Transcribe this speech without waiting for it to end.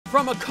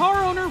From a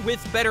car owner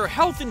with better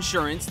health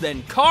insurance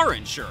than car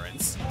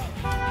insurance,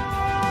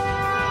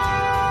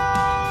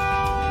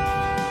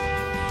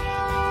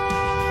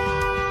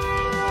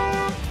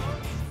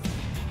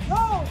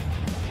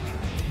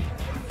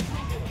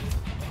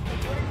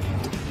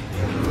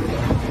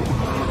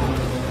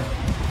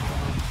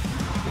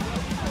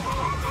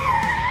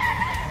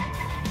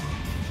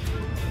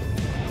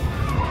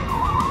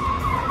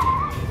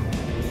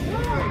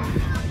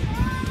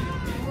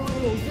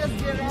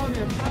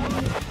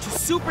 to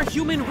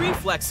superhuman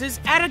reflexes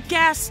at a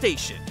gas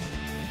station.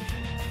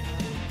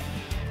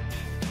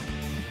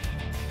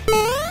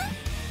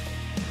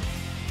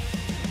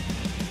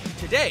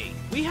 Today,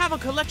 we have a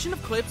collection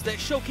of clips that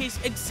showcase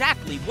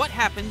exactly what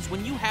happens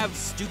when you have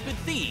stupid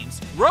thieves,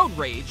 road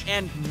rage,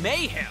 and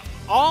mayhem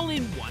all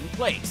in one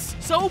place.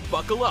 So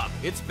buckle up,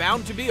 it's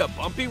bound to be a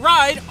bumpy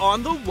ride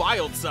on the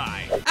wild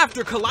side.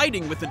 After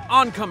colliding with an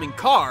oncoming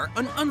car,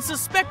 an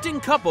unsuspecting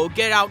couple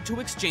get out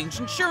to exchange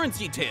insurance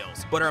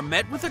details, but are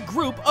met with a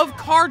group of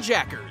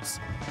carjackers.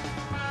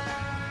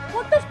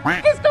 What the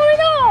f is going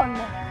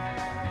on?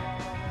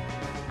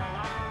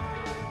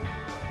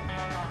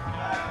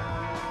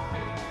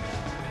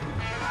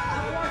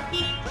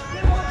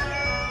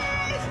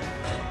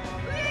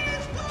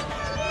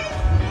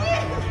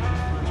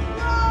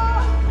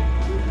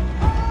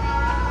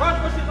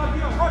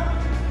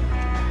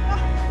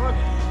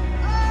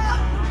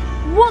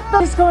 What the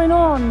is going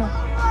on? Oh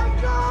my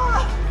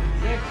God!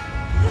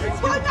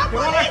 What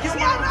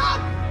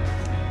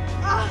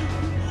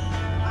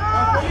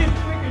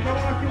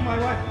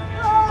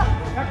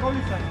the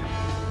police?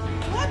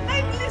 What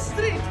name is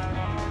street?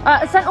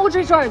 St.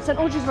 Audrey's Road, St.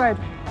 Audrey's Road.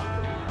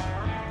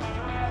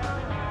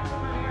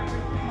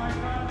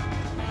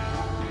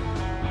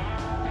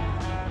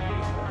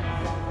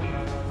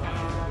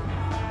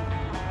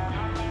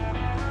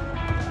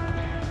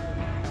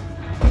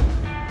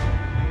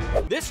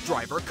 This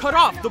driver cut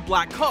off the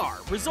black car,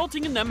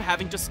 resulting in them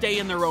having to stay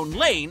in their own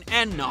lane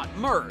and not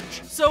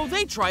merge. So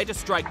they try to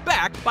strike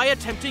back by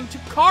attempting to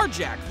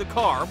carjack the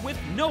car with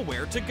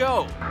nowhere to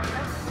go.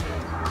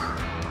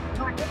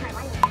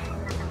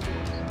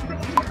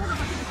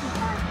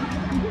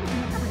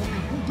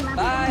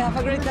 Bye, have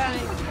a great time.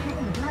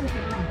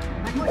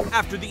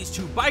 After these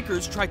two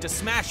bikers tried to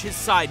smash his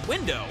side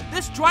window,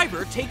 this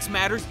driver takes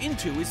matters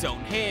into his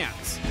own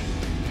hands.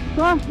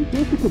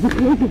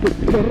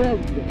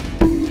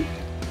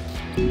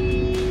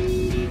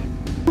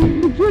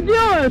 Что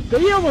делаешь-то,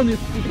 ебаный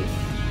сука?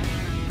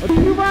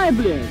 Открывай,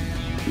 блядь!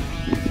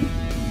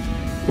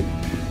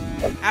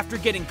 After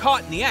getting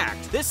caught in the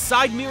act, this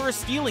side mirror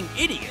stealing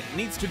idiot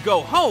needs to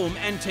go home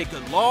and take a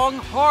long,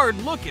 hard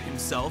look at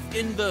himself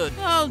in the,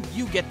 well,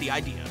 you get the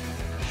idea.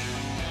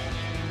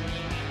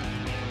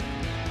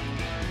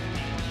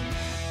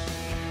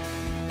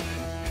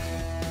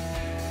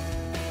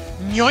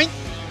 Nyoink.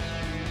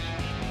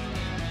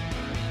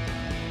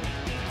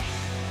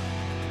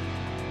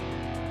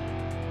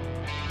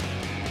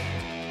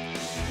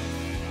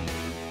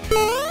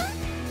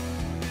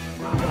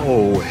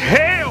 Oh,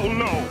 hell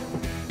no!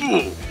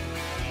 Ugh.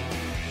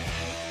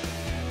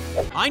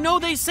 I know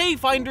they say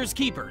finders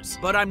keepers,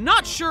 but I'm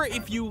not sure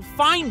if you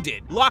find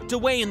it locked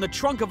away in the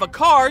trunk of a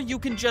car, you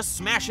can just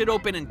smash it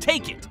open and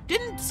take it.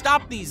 Didn't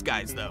stop these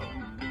guys though.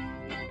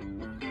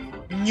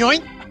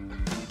 Nyoink.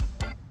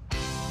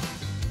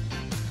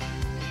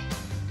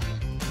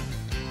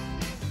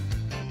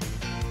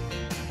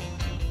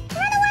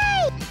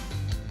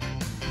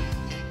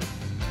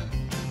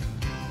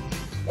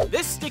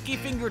 This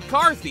sticky-fingered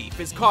car thief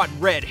is caught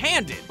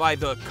red-handed by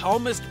the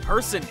calmest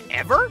person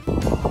ever?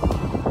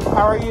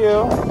 How are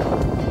you?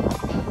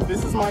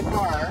 This is my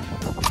car.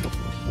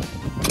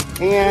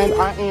 And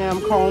I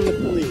am calling the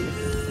police.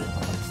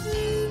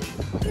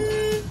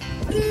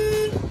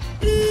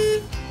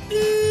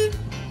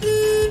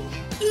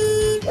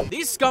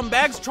 These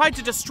scumbags tried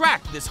to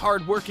distract this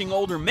hard-working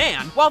older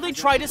man while they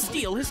try to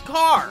steal his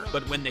car.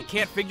 But when they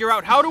can't figure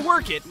out how to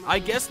work it, I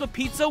guess the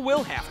pizza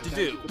will have to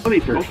do. Open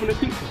the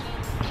pizza.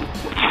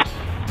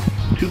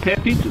 2 pan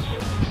pizzas.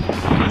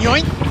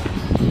 Nyoink.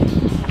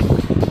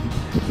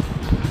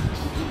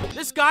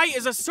 This guy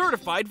is a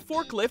certified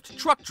forklift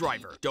truck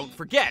driver, don't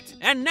forget,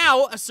 and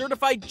now a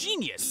certified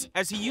genius,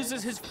 as he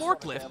uses his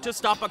forklift to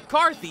stop a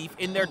car thief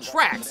in their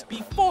tracks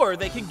before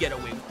they can get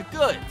away with the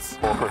goods.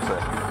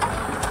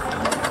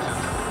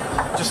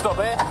 Just stop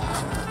there.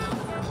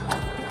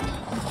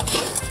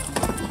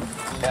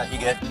 Yeah, you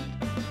good.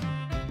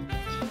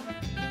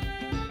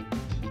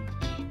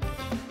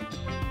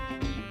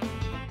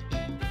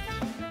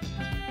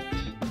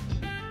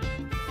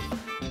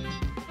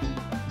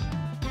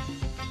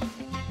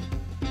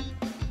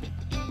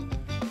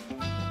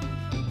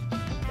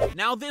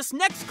 Now this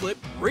next clip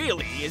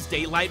really is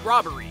daylight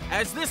robbery,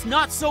 as this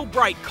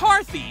not-so-bright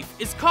car thief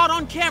is caught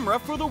on camera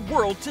for the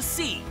world to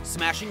see,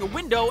 smashing a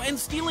window and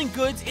stealing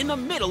goods in the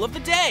middle of the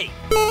day.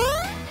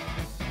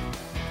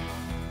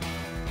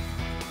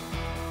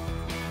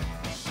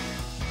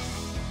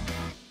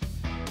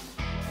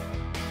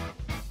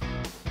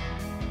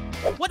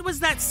 What was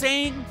that that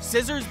saying?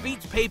 Scissors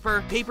beats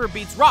paper, paper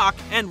beats rock,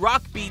 and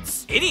rock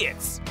beats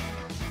idiots.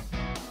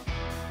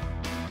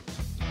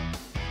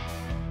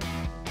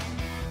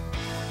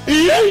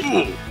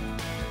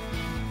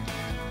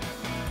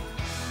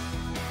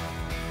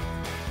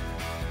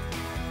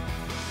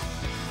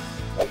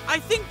 I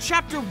think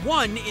chapter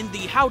 1 in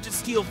the How to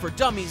Steal for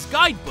Dummies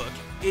guidebook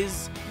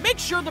is make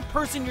sure the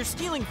person you're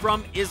stealing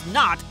from is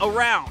not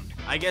around.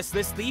 I guess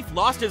this thief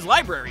lost his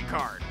library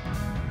card.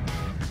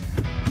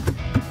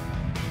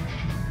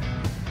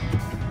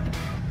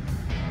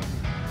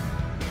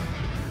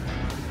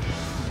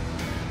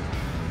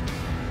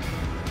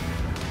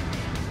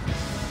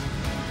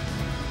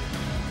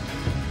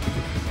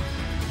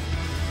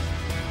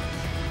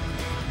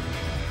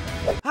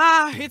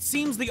 It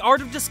seems the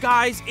art of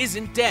disguise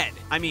isn't dead.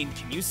 I mean,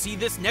 can you see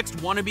this next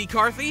wannabe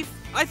car thief?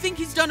 I think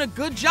he's done a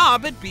good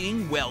job at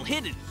being well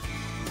hidden.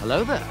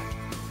 Hello there.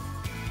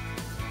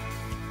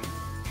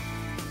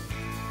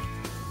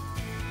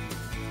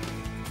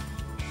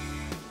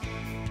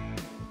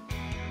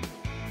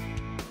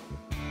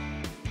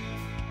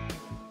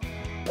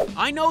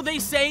 I know they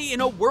say in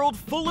a world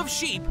full of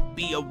sheep,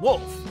 be a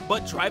wolf,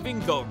 but driving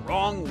the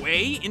wrong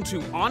way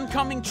into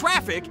oncoming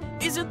traffic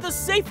isn't the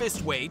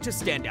safest way to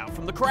stand out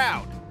from the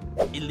crowd.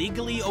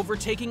 Illegally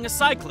overtaking a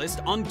cyclist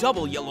on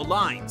double yellow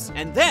lines,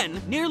 and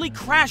then nearly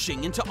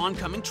crashing into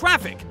oncoming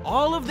traffic.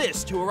 All of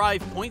this to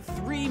arrive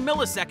 0.3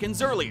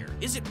 milliseconds earlier.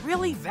 Is it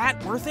really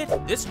that worth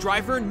it? This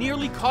driver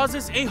nearly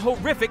causes a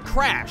horrific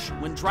crash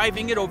when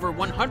driving at over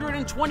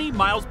 120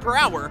 miles per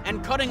hour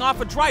and cutting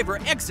off a driver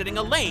exiting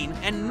a lane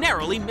and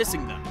narrowly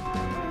missing them.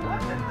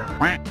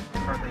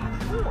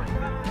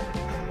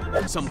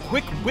 Some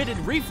quick-witted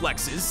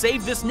reflexes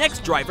save this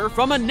next driver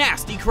from a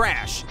nasty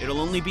crash. It'll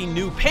only be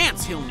new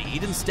pants he'll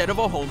need instead of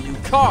a whole new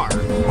car.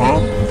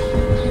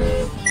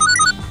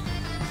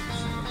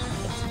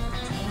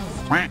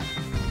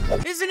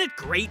 Isn't it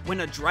great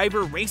when a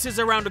driver races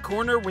around a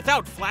corner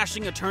without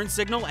flashing a turn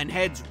signal and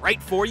heads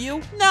right for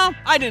you? No,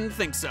 I didn't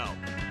think so.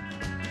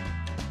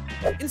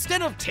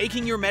 Instead of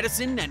taking your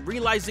medicine and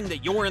realizing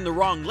that you're in the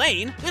wrong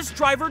lane, this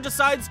driver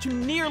decides to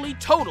nearly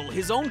total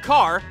his own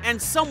car and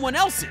someone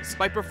else's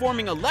by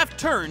performing a left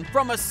turn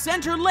from a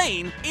center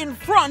lane in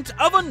front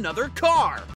of another car.